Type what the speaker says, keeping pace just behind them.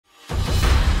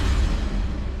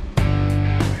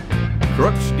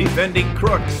Crooks defending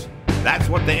crooks. That's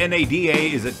what the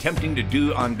NADA is attempting to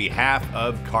do on behalf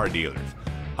of car dealers.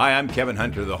 Hi, I'm Kevin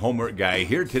Hunter, the homework guy,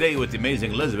 here today with the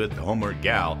amazing Elizabeth, the homework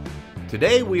gal.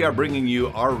 Today we are bringing you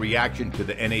our reaction to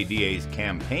the NADA's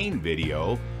campaign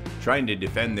video trying to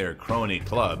defend their crony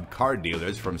club, car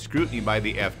dealers, from scrutiny by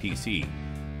the FTC.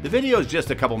 The video is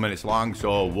just a couple minutes long,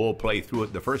 so we'll play through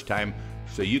it the first time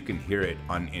so you can hear it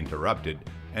uninterrupted.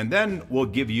 And then we'll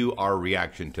give you our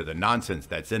reaction to the nonsense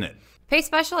that's in it. Pay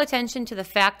special attention to the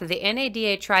fact that the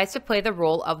NADA tries to play the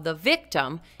role of the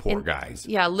victim. Poor guys.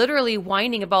 Yeah, literally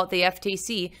whining about the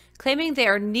FTC, claiming they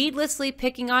are needlessly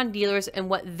picking on dealers in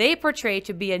what they portray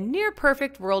to be a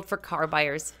near-perfect world for car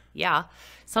buyers. Yeah,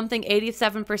 something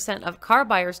 87% of car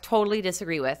buyers totally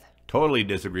disagree with. Totally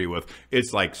disagree with.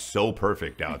 It's like so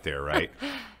perfect out there, right?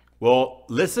 Well,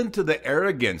 listen to the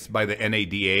arrogance by the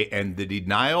NADA and the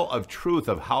denial of truth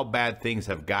of how bad things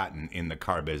have gotten in the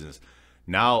car business.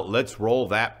 Now, let's roll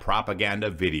that propaganda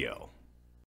video.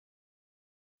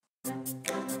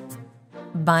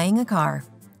 Buying a car.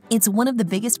 It's one of the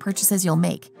biggest purchases you'll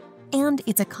make, and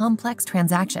it's a complex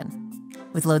transaction,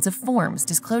 with loads of forms,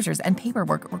 disclosures, and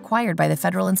paperwork required by the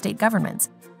federal and state governments.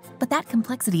 But that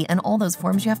complexity and all those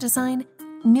forms you have to sign,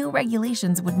 new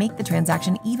regulations would make the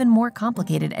transaction even more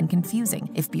complicated and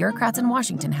confusing if bureaucrats in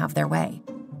Washington have their way.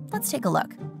 Let's take a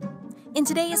look. In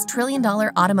today's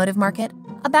trillion-dollar automotive market,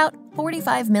 about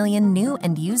 45 million new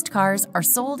and used cars are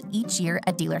sold each year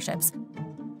at dealerships.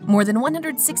 More than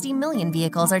 160 million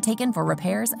vehicles are taken for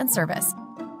repairs and service.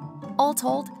 All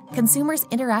told, consumers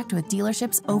interact with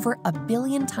dealerships over 1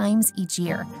 billion times each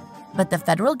year. But the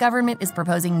federal government is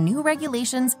proposing new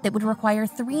regulations that would require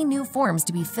 3 new forms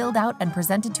to be filled out and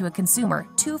presented to a consumer,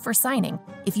 2 for signing,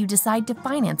 if you decide to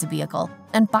finance a vehicle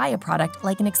and buy a product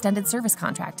like an extended service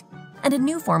contract. And a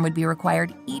new form would be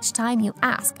required each time you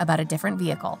ask about a different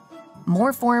vehicle.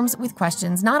 More forms with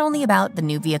questions not only about the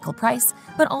new vehicle price,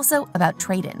 but also about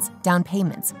trade-ins, down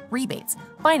payments, rebates,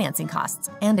 financing costs,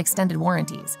 and extended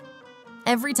warranties.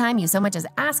 Every time you so much as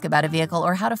ask about a vehicle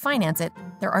or how to finance it,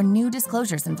 there are new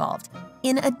disclosures involved,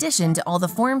 in addition to all the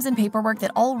forms and paperwork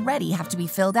that already have to be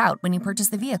filled out when you purchase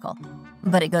the vehicle.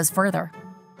 But it goes further.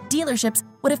 Dealerships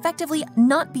would effectively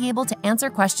not be able to answer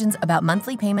questions about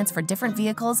monthly payments for different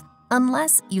vehicles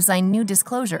unless you sign new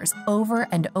disclosures over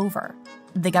and over.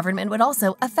 The government would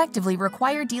also effectively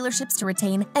require dealerships to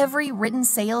retain every written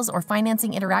sales or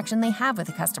financing interaction they have with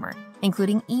a customer,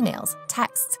 including emails,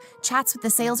 texts, chats with the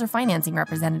sales or financing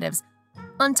representatives,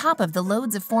 on top of the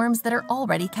loads of forms that are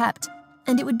already kept.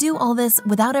 And it would do all this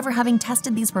without ever having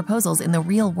tested these proposals in the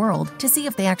real world to see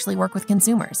if they actually work with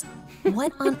consumers.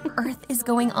 What on earth is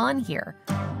going on here?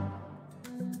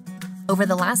 Over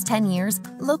the last 10 years,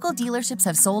 local dealerships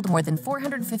have sold more than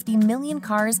 450 million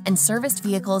cars and serviced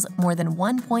vehicles more than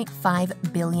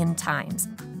 1.5 billion times.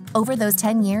 Over those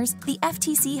 10 years, the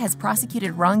FTC has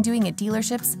prosecuted wrongdoing at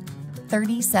dealerships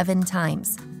 37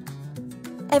 times.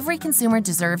 Every consumer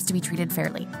deserves to be treated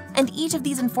fairly, and each of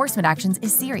these enforcement actions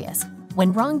is serious.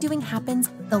 When wrongdoing happens,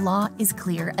 the law is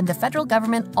clear, and the federal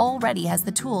government already has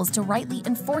the tools to rightly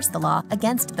enforce the law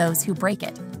against those who break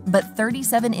it. But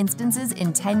 37 instances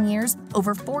in 10 years,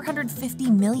 over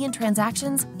 450 million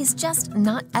transactions, is just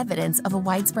not evidence of a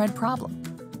widespread problem.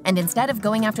 And instead of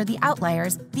going after the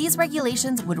outliers, these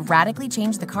regulations would radically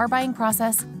change the car buying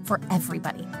process for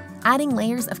everybody, adding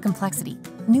layers of complexity,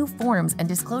 new forms and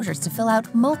disclosures to fill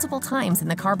out multiple times in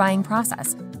the car buying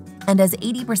process. And as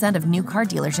 80% of new car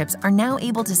dealerships are now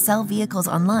able to sell vehicles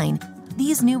online,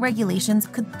 these new regulations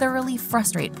could thoroughly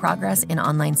frustrate progress in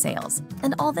online sales.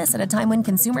 And all this at a time when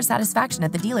consumer satisfaction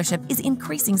at the dealership is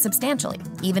increasing substantially,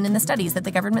 even in the studies that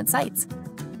the government cites.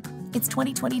 It's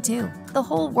 2022. The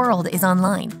whole world is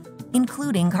online,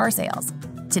 including car sales.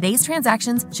 Today's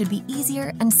transactions should be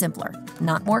easier and simpler,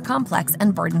 not more complex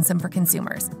and burdensome for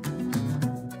consumers.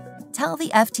 Tell the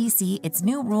FTC its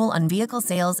new rule on vehicle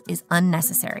sales is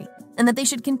unnecessary, and that they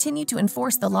should continue to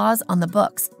enforce the laws on the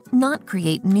books, not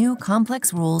create new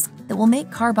complex rules that will make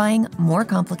car buying more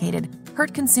complicated,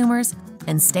 hurt consumers,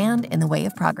 and stand in the way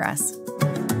of progress.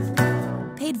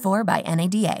 Paid for by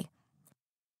NADA.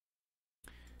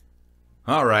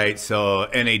 All right, so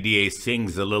NADA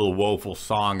sings a little woeful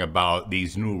song about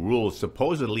these new rules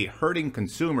supposedly hurting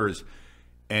consumers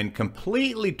and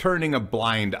completely turning a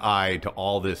blind eye to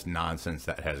all this nonsense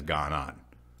that has gone on.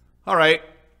 All right,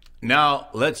 now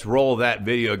let's roll that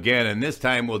video again, and this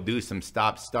time we'll do some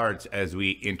stop-starts as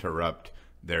we interrupt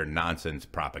their nonsense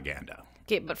propaganda.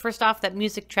 Okay, but first off, that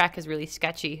music track is really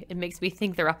sketchy. It makes me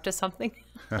think they're up to something.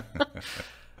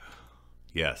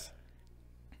 Yes,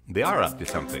 they are up to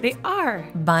something. They are.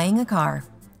 Buying a car.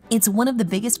 It's one of the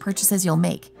biggest purchases you'll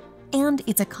make, And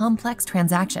it's a complex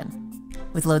transaction,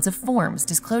 with loads of forms,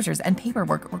 disclosures, and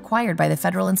paperwork required by the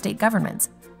federal and state governments.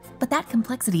 But that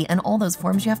complexity and all those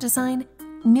forms you have to sign,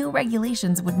 new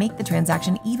regulations would make the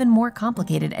transaction even more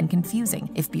complicated and confusing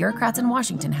if bureaucrats in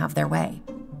Washington have their way.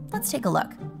 Let's take a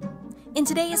look. In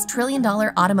today's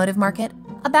trillion-dollar automotive market,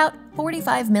 about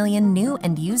 45 million new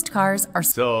and used cars are...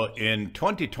 So in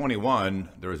 2021,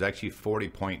 there was actually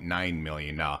 40.9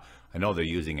 million. Now, I know they're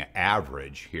using an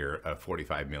average here of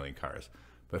 45 million cars,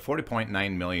 but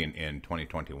 40.9 million in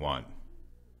 2021.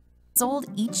 Sold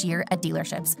each year at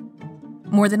dealerships.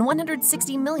 More than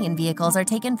 160 million vehicles are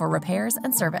taken for repairs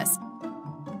and service.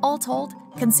 All told,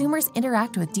 consumers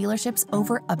interact with dealerships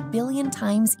over 1 billion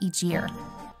times each year.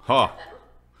 Huh.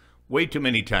 Way too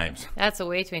many times. That's a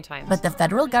way too many times. But the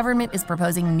federal government is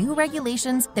proposing new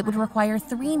regulations that would require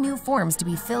 3 new forms to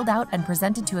be filled out and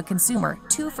presented to a consumer,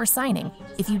 2 for signing.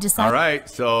 If you decide... All right,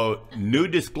 so new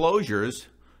disclosures,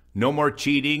 no more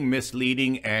cheating,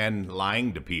 misleading, and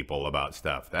lying to people about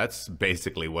stuff. That's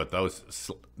basically what those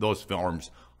forms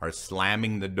are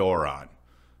slamming the door on.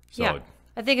 So, yeah,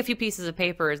 I think a few pieces of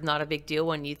paper is not a big deal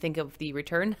when you think of the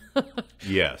return.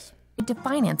 Yes. To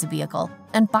finance a vehicle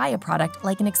and buy a product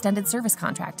like an extended service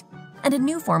contract. And a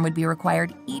new form would be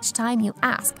required each time you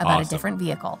ask about a different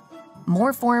vehicle.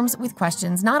 More forms with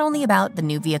questions not only about the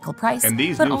new vehicle price, and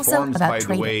these but new also forms, about by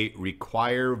trading. the way,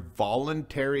 require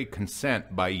voluntary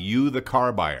consent by you, the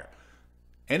car buyer.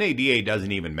 NADA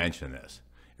doesn't even mention this.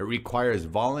 It requires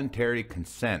voluntary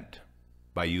consent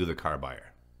by you, the car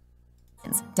buyer.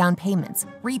 Down payments,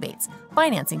 rebates,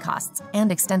 financing costs,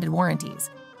 and extended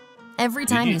warranties. Every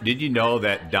time did you know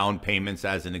that down payments,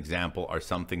 as an example, are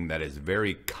something that is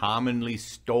very commonly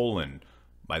stolen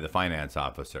by the finance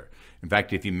officer? In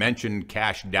fact, if you mention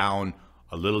cash down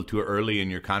a little too early in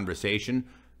your conversation,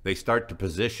 they start to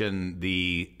position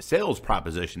the sales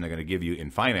proposition they're going to give you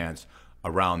in finance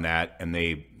around that, and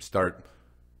they start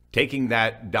taking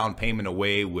that down payment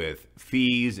away with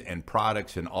fees and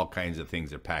products and all kinds of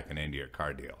things they're packing into your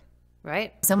car deal.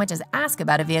 Right. So much as ask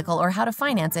about a vehicle or how to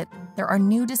finance it, there are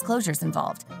new disclosures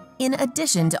involved, in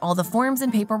addition to all the forms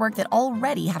and paperwork that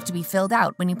already have to be filled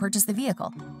out when you purchase the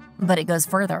vehicle. But it goes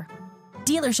further.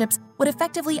 Dealerships would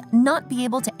effectively not be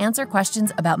able to answer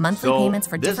questions about monthly payments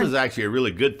for different... This is actually a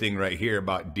really good thing right here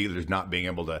about dealers not being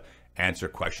able to answer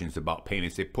questions about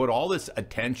payments. They put all this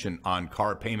attention on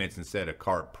car payments instead of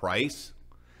car price.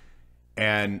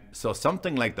 And so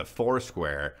something like the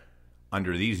Foursquare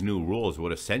under these new rules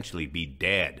would essentially be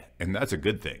dead, and that's a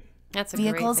good thing. That's a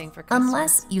vehicles, great thing for customers.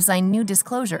 Unless you sign new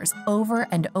disclosures over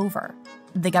and over.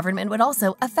 The government would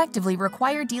also effectively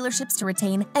require dealerships to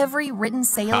retain every written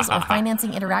sales or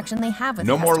financing interaction they have with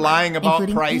no the more customer, lying about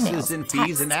including prices emails, and fees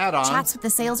texts, and add-ons. chats with the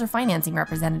sales or financing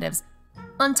representatives,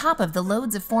 on top of the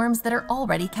loads of forms that are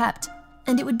already kept.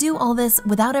 And it would do all this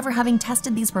without ever having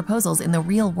tested these proposals in the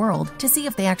real world to see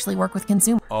if they actually work with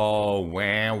consumers. Oh,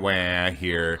 wah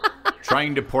here.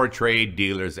 Trying to portray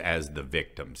dealers as the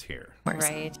victims here.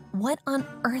 Right. What on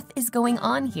earth is going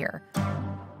on here?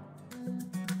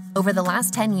 Over the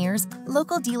last 10 years,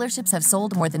 local dealerships have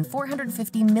sold more than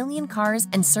 450 million cars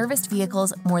and serviced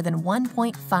vehicles more than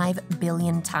 1.5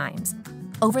 billion times.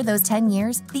 Over those 10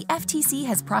 years, the FTC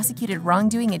has prosecuted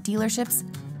wrongdoing at dealerships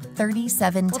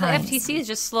 37 Well, times. the FTC is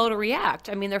just slow to react.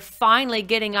 I mean, they're finally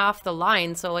getting off the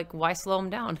line, so like, why slow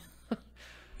them down?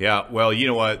 Yeah, well, you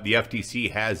know what? The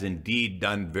FTC has indeed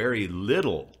done very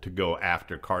little to go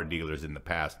after car dealers in the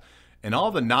past. And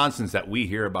all the nonsense that we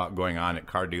hear about going on at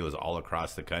car dealers all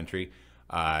across the country,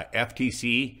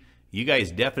 FTC, you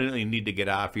guys definitely need to get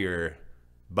off your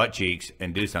butt cheeks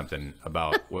and do something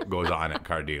about what goes on at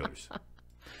car dealers.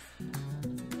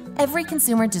 Every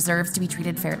consumer deserves to be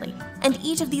treated fairly, and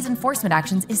each of these enforcement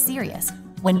actions is serious.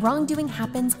 When wrongdoing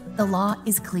happens, the law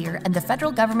is clear, and the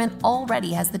federal government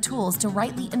already has the tools to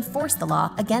rightly enforce the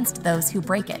law against those who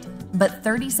break it. But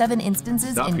 37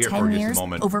 instances in 10 years,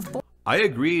 over 4... I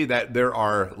agree that there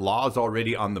are laws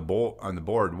already on the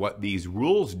board. What these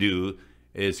rules do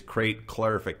is create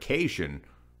clarification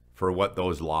for what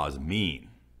those laws mean.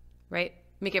 Right?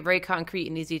 Make it very concrete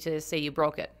and easy to say you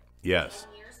broke it. Yes.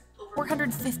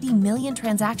 450 million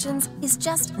transactions is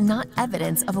just not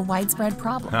evidence of a widespread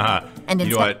problem. And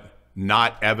you know what?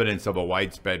 Not evidence of a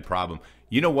widespread problem.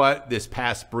 You know what? This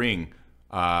past spring,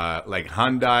 like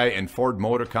Hyundai and Ford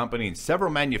Motor Company and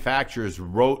several manufacturers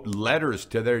wrote letters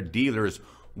to their dealers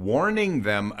warning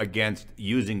them against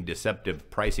using deceptive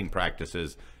pricing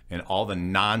practices and all the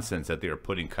nonsense that they were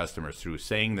putting customers through,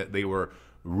 saying that they were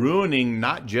ruining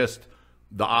not just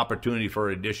the opportunity for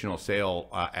additional sale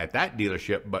at that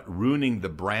dealership, but ruining the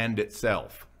brand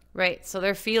itself. Right. So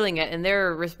they're feeling it and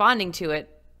they're responding to it.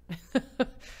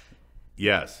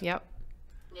 Yes. Yep.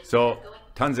 So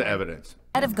tons of evidence.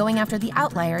 Instead of going after the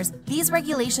outliers, these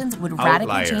regulations would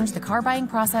radically Outliers. change the car buying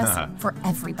process for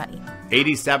everybody.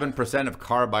 87% of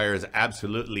car buyers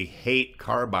absolutely hate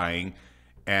car buying,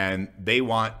 and they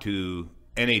want to,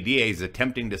 NADA is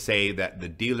attempting to say that the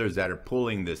dealers that are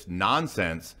pulling this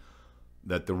nonsense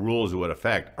that the rules would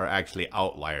affect are actually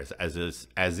outliers,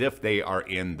 as if they are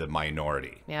in the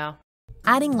minority. Yeah.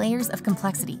 Adding layers of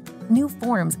complexity, new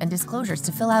forms and disclosures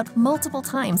to fill out multiple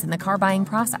times in the car buying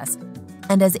process.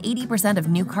 And as 80% of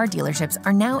new car dealerships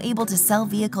are now able to sell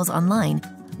vehicles online,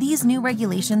 these new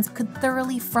regulations could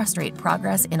thoroughly frustrate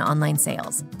progress in online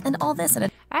sales. And all this at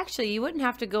a Actually, you wouldn't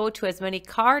have to go to as many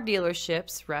car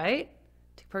dealerships, right,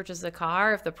 to purchase a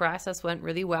car if the process went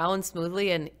really well and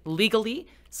smoothly and legally.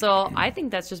 So I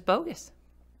think that's just bogus.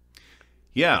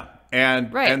 Yeah,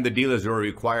 and Right. and the dealers were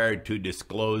required to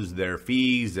disclose their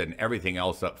fees and everything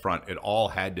else up front. It all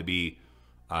had to be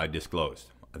disclosed.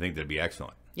 I think that'd be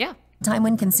excellent. Yeah. time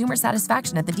when consumer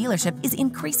satisfaction at the dealership is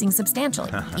increasing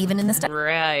substantially, even in the study.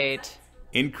 Right.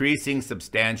 Increasing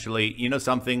substantially. You know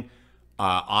something?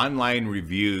 Online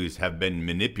reviews have been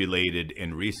manipulated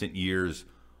in recent years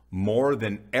more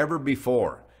than ever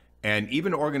before. And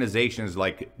even organizations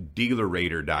like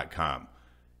DealerRater.com.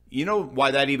 You know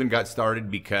why that even got started?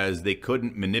 Because they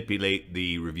couldn't manipulate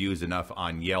the reviews enough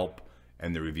on Yelp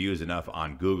and the reviews enough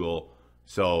on Google.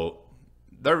 So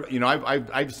there, you know,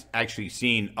 I've actually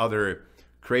seen other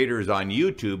creators on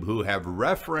YouTube who have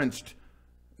referenced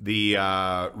the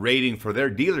rating for their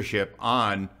dealership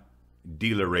on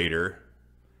DealerRater.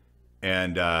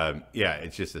 And yeah,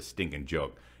 it's just a stinking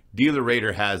joke.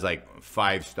 DealerRater has like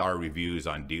 5-star reviews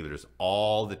on dealers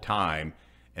all the time,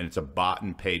 and it's a bought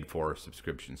and paid for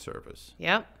subscription service.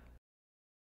 Yep.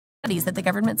 Studies that the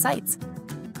government cites.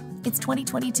 It's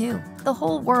 2022. The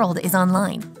whole world is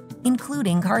online,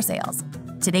 including car sales.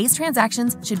 Today's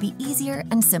transactions should be easier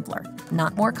and simpler,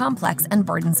 not more complex and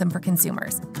burdensome for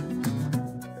consumers.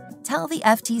 Tell the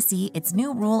FTC its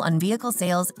new rule on vehicle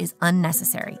sales is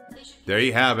unnecessary. There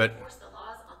you have it.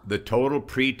 The total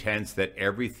pretense that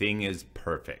everything is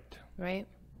perfect. Right.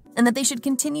 And that they should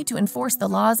continue to enforce the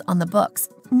laws on the books,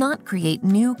 not create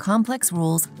new complex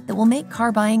rules that will make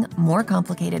car buying more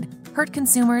complicated, hurt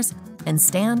consumers, and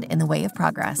stand in the way of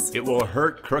progress. It will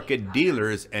hurt crooked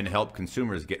dealers and help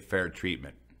consumers get fair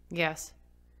treatment. Yes.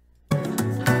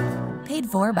 Paid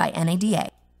for by NADA.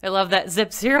 I love that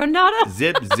zip zero nada.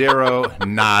 Zip zero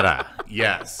nada.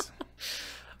 Yes.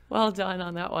 Well done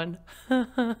on that one.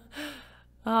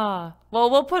 Well,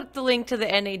 we'll put the link to the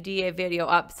NADA video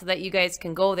up so that you guys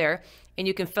can go there and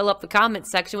you can fill up the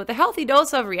comments section with a healthy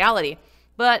dose of reality.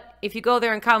 But if you go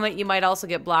there and comment, you might also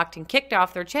get blocked and kicked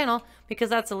off their channel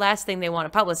because that's the last thing they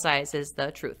want to publicize is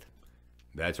the truth.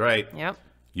 That's right. Yep.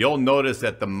 You'll notice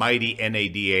that the mighty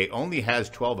NADA only has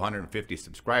 1,250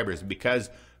 subscribers because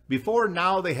before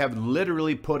now they have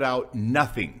literally put out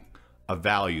nothing of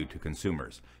value to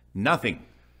consumers. Nothing.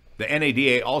 The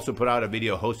NADA also put out a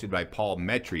video hosted by Paul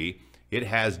Metry. It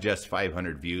has just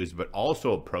 500 views, but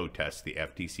also protests the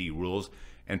FTC rules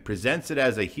and presents it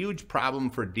as a huge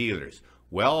problem for dealers.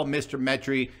 Well, Mr.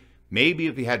 Metry, maybe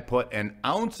if you had put an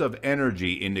ounce of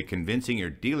energy into convincing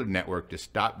your dealer network to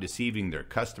stop deceiving their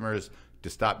customers, to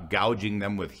stop gouging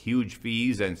them with huge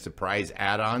fees and surprise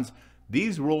add-ons,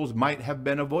 these rules might have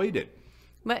been avoided.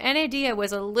 But NADA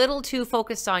was a little too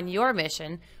focused on your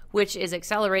mission, which is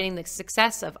accelerating the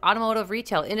success of automotive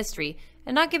retail industry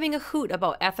and not giving a hoot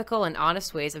about ethical and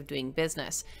honest ways of doing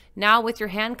business. Now with your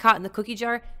hand caught in the cookie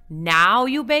jar, now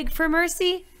you beg for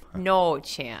mercy? No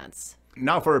chance.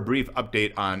 Now for a brief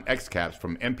update on XCaps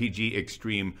from MPG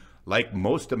Extreme. Like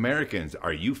most Americans,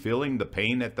 are you feeling the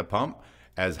pain at the pump?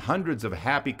 As hundreds of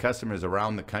happy customers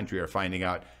around the country are finding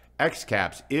out,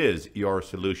 XCaps is your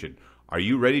solution. Are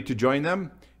you ready to join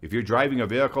them? If you're driving a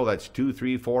vehicle that's 2,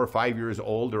 3, 4, 5 years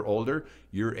old or older,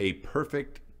 you're a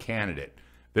perfect candidate.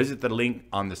 Visit the link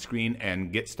on the screen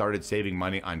and get started saving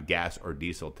money on gas or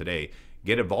diesel today.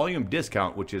 Get a volume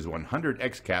discount, which is 100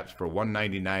 XCaps for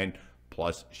 $199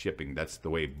 plus shipping. That's the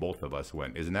way both of us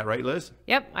went. Isn't that right, Liz?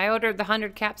 Yep, I ordered the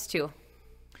 100 caps too.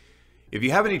 If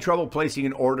you have any trouble placing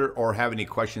an order or have any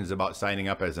questions about signing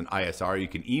up as an ISR, you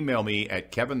can email me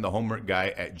at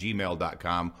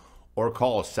kevinthehomeworkguy@gmail.com or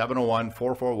call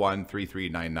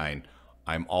 701-441-3399.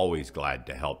 I'm always glad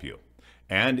to help you.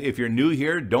 And if you're new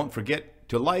here, don't forget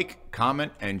to like,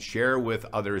 comment, and share with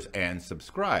others and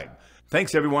subscribe.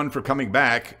 Thanks everyone for coming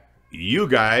back. You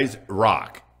guys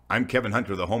rock. I'm Kevin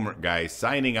Hunter, the Homework Guy,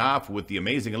 signing off with the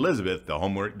amazing Elizabeth, the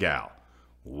Homework Gal.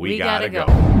 We gotta go.